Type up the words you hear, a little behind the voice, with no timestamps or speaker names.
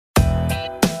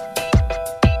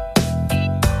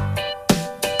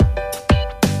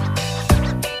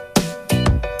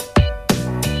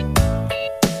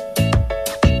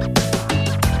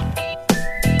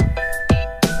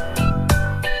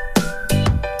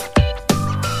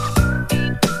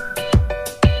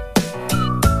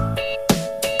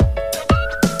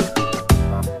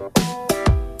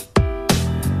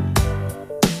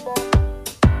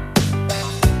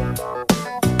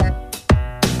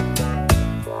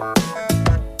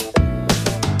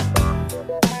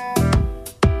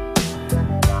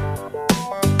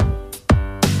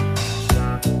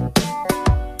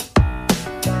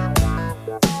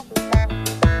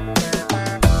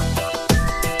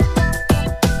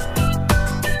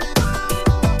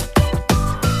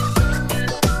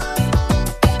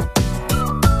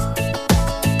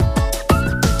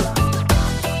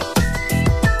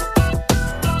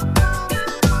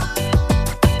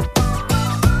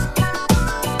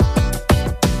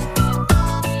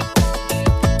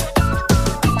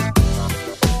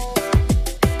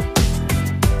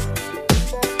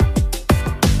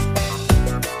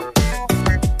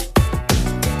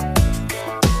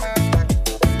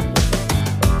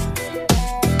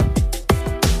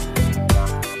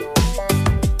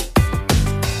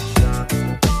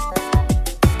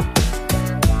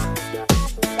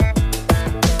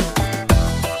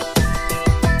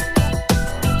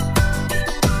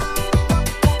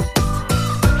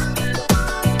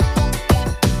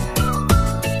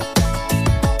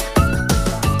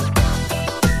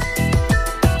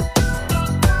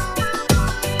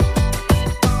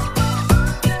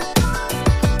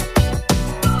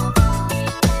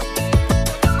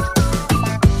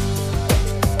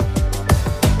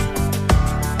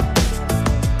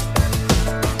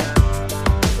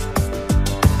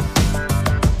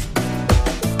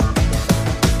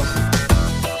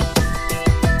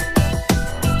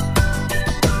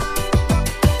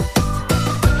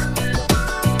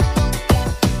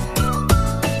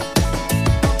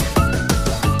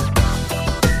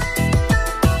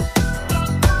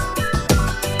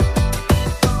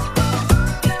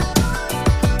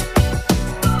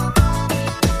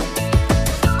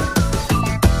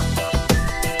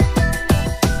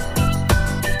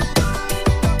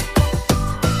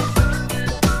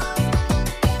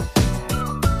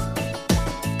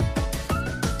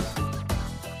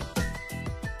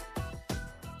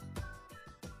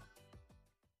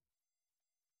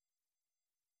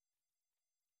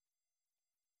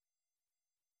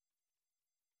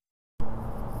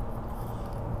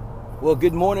Well,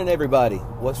 good morning, everybody.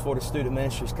 West Florida Student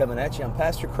Ministries coming at you. I'm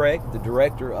Pastor Craig, the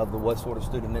director of the West Florida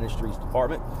Student Ministries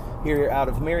Department here out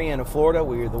of Marianna, Florida.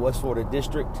 We are the West Florida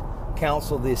District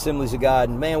Council of the Assemblies of God.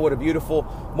 And man, what a beautiful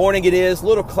morning it is. A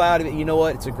little cloudy, but you know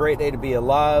what? It's a great day to be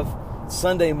alive. It's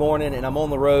Sunday morning, and I'm on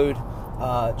the road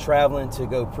traveling to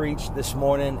go preach this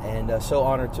morning, and so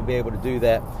honored to be able to do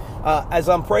that. As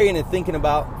I'm praying and thinking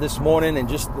about this morning and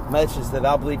just the message that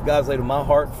I believe God's laid on my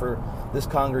heart for this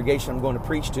congregation I'm going to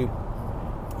preach to,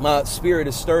 my spirit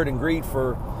is stirred and grieved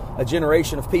for a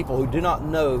generation of people who do not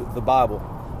know the Bible.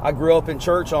 I grew up in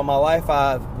church all my life.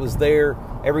 I was there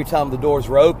every time the doors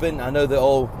were open. I know the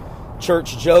old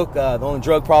church joke, the only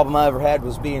drug problem I ever had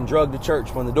was being drugged to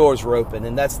church when the doors were open.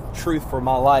 And that's the truth for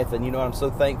my life. And you know, I'm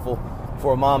so thankful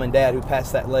for a mom and dad who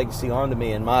passed that legacy on to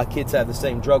me. And my kids have the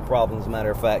same drug problem, as a matter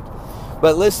of fact.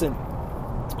 But listen,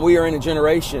 we are in a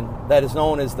generation that is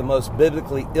known as the most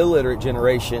biblically illiterate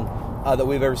generation that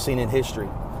we've ever seen in history.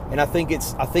 And I think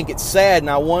it's sad, and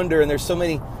I wonder, and there's so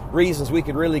many reasons we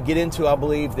could really get into, I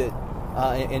believe, that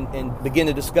and begin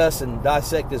to discuss and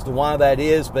dissect as to why that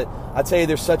is. But I tell you,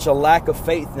 there's such a lack of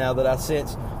faith now that I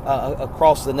sense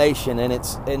across the nation, and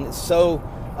it's so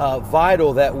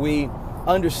vital that we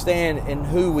understand in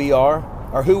who we are,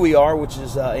 which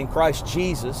is in Christ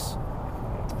Jesus,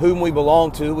 whom we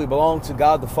belong to. We belong to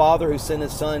God the Father, who sent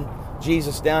His Son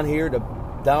Jesus down here to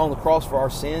die on the cross for our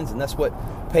sins, and that's what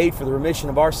paid for the remission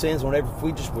of our sins. Whenever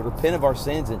we just would repent of our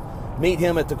sins and meet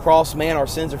Him at the cross, man, our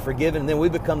sins are forgiven, and then we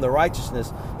become the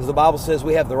righteousness. As the Bible says,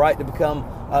 we have the right to become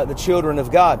the children of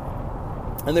God.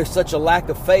 And there's such a lack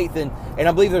of faith, and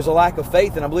I believe there's a lack of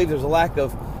faith, and I believe there's a lack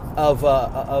of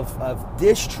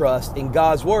distrust in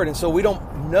God's Word. And so we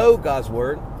don't know God's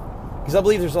Word because I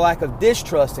believe there's a lack of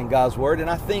distrust in God's Word. And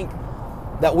I think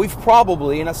that we've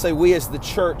probably, and I say we as the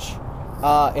church,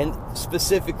 and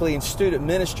specifically in student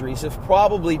ministries, have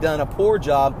probably done a poor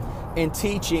job in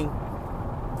teaching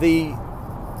the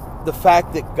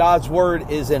fact that God's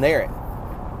Word is inerrant.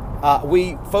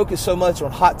 We focus so much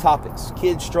on hot topics.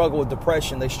 Kids struggle with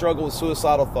depression. They struggle with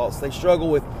suicidal thoughts. They struggle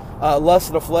with lust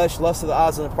of the flesh, lust of the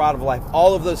eyes, and the pride of life.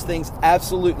 All of those things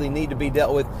absolutely need to be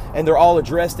dealt with, and they're all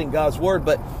addressed in God's Word.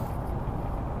 But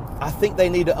I think they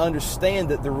need to understand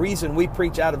that the reason we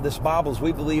preach out of this Bible is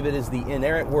we believe it is the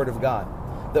inerrant Word of God.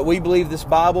 That we believe this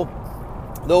Bible,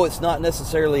 though it's not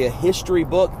necessarily a history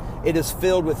book, it is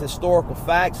filled with historical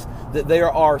facts, that there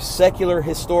are secular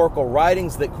historical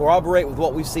writings that corroborate with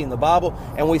what we see in the Bible,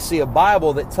 and we see a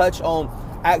Bible that touch on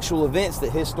actual events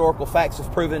that historical facts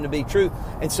have proven to be true.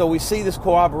 And so we see this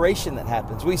corroboration that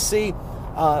happens. We see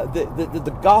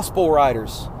the gospel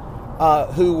writers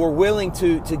who were willing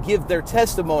to give their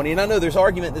testimony. And I know there's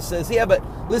argument that says, yeah, but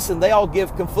listen, they all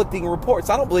give conflicting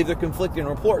reports. I don't believe they're conflicting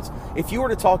reports. If you were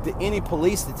to talk to any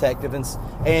police detective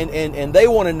and they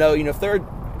want to know, you know, if they're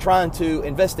trying to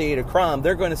investigate a crime,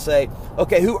 they're going to say,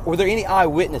 okay, were there any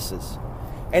eyewitnesses?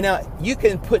 And now you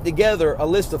can put together a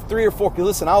list of 3 or 4.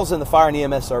 Listen, I was in the fire and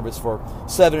EMS service for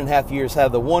 7.5 years,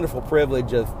 had the wonderful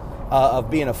privilege of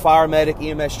being a fire medic,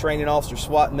 EMS training officer,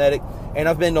 SWAT medic, and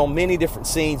I've been on many different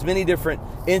scenes, many different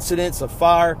incidents of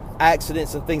fire,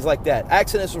 accidents, and things like that.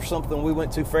 Accidents were something we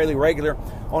went to fairly regular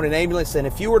on an ambulance, and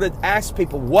if you were to ask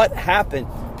people what happened,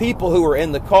 people who were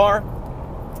in the car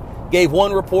gave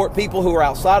one report, people who were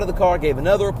outside of the car gave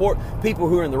another report, people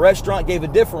who were in the restaurant gave a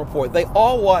different report. They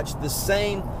all watched the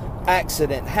same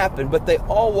accident happen, but they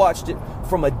all watched it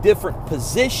from a different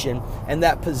position, and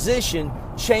that position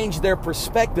changed their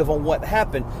perspective on what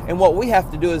happened. And what we have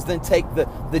to do is then take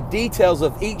the details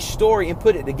of each story and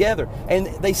put it together. And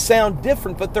they sound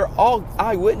different, but they're all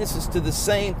eyewitnesses to the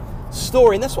same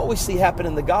story. And that's what we see happen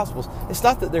in the Gospels. It's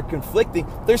not that they're conflicting.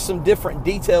 There's some different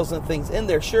details and things in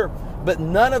there, sure, but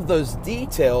none of those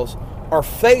details are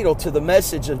fatal to the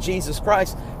message of Jesus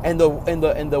Christ and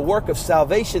the work of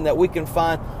salvation that we can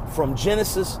find from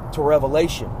Genesis to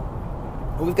Revelation.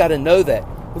 We've got to know that.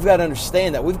 We've got to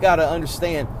understand that. We've got to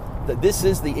understand that this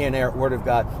is the inerrant Word of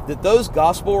God. That those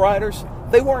gospel writers,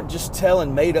 they weren't just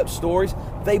telling made-up stories.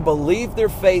 They believed their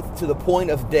faith to the point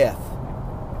of death.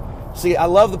 See, I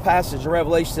love the passage in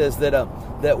Revelation says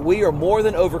that we are more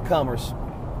than overcomers,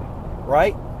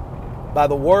 right? By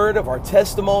the word of our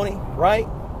testimony, right?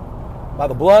 By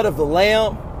the blood of the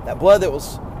Lamb, that blood that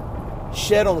was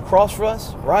shed on the cross for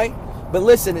us, right? But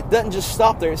listen, it doesn't just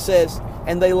stop there. It says,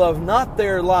 and they love not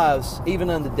their lives even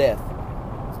unto death.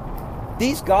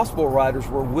 These gospel writers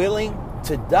were willing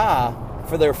to die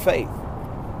for their faith.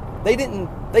 They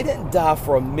didn't die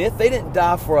for a myth. They didn't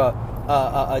die for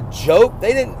a joke.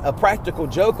 They didn't a practical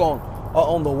joke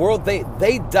on the world.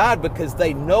 They died because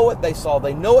they know what they saw.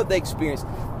 They know what they experienced.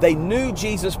 They knew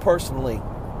Jesus personally.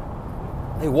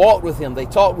 They walked with him. They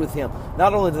talked with him.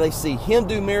 Not only did they see him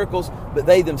do miracles, but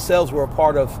they themselves were a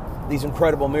part of these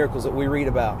incredible miracles that we read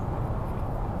about.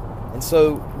 And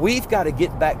so we've got to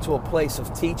get back to a place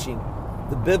of teaching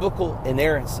the biblical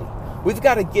inerrancy. We've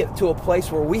got to get to a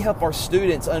place where we help our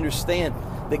students understand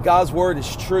that God's Word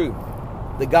is true,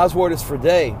 that God's Word is for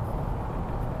day,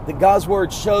 that God's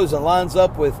Word shows and lines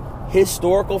up with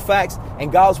historical facts,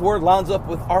 and God's Word lines up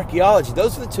with archaeology.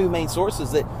 Those are the two main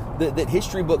sources that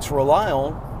history books rely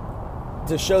on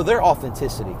to show their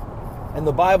authenticity. And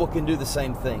the Bible can do the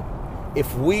same thing.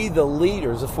 If we, the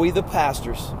leaders, if we, the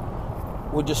pastors,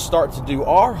 would just start to do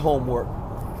our homework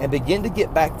and begin to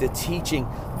get back to teaching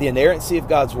the inerrancy of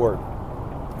God's Word,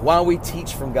 why we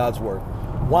teach from God's Word,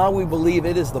 why we believe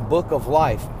it is the book of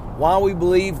life, why we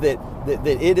believe that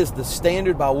it is the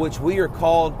standard by which we are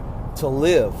called to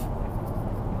live.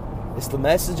 It's the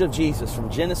message of Jesus from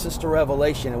Genesis to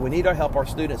Revelation, and we need to help our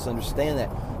students understand that.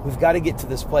 We've got to get to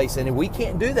this place, and we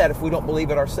can't do that if we don't believe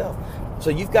it ourselves. So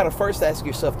you've got to first ask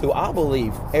yourself, do I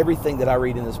believe everything that I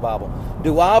read in this Bible?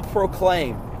 Do I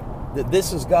proclaim that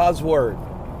this is God's Word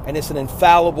and it's an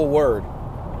infallible Word?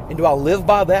 And do I live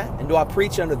by that? And do I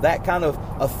preach under that kind of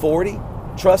authority,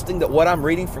 trusting that what I'm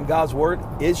reading from God's Word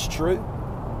is true?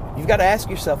 You've got to ask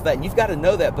yourself that. And you've got to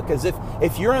know that, because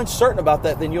if you're uncertain about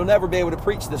that, then you'll never be able to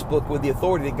preach this book with the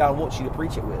authority that God wants you to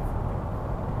preach it with.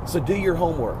 So do your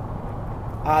homework.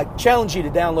 I challenge you to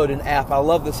download an app. I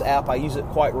love this app. I use it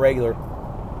quite regular.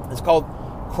 It's called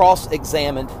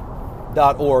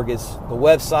crossexamined.org is the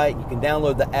website. You can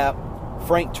download the app.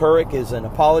 Frank Turek is an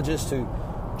apologist who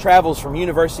travels from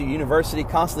university to university,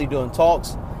 constantly doing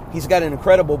talks. He's got an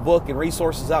incredible book and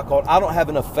resources out called I Don't Have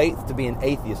Enough Faith to Be an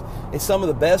Atheist. It's some of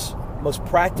the best, most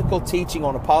practical teaching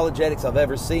on apologetics I've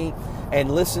ever seen and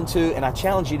listened to, and I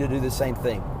challenge you to do the same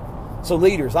thing. So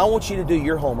leaders, I want you to do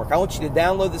your homework. I want you to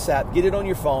download this app, get it on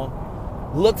your phone,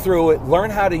 look through it,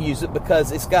 learn how to use it,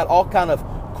 because it's got all kind of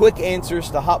quick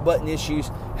answers to hot button issues,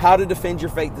 how to defend your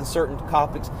faith in certain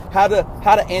topics, how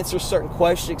to answer certain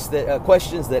questions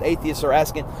that atheists are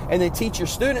asking, and then teach your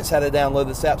students how to download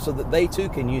this app so that they too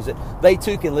can use it. They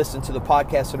too can listen to the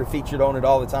podcasts that are featured on it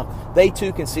all the time. They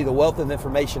too can see the wealth of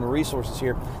information and resources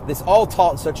here that's all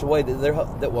taught in such a way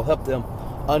that will help them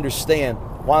understand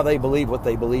why they believe what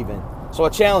they believe in. So I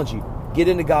challenge you, get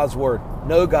into God's Word,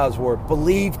 know God's Word,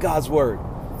 believe God's Word,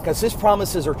 because His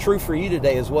promises are true for you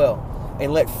today as well.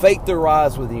 And let faith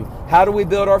arise with you. How do we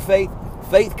build our faith?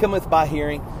 Faith cometh by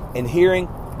hearing, and hearing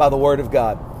by the Word of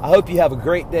God. I hope you have a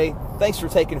great day. Thanks for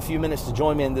taking a few minutes to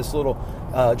join me in this little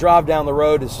drive down the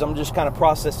road as I'm just kind of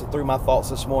processing through my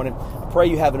thoughts this morning. I pray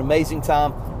you have an amazing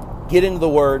time. Get into the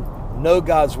Word, know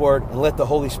God's Word, and let the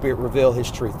Holy Spirit reveal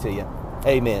His truth to you.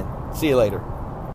 Amen. See you later.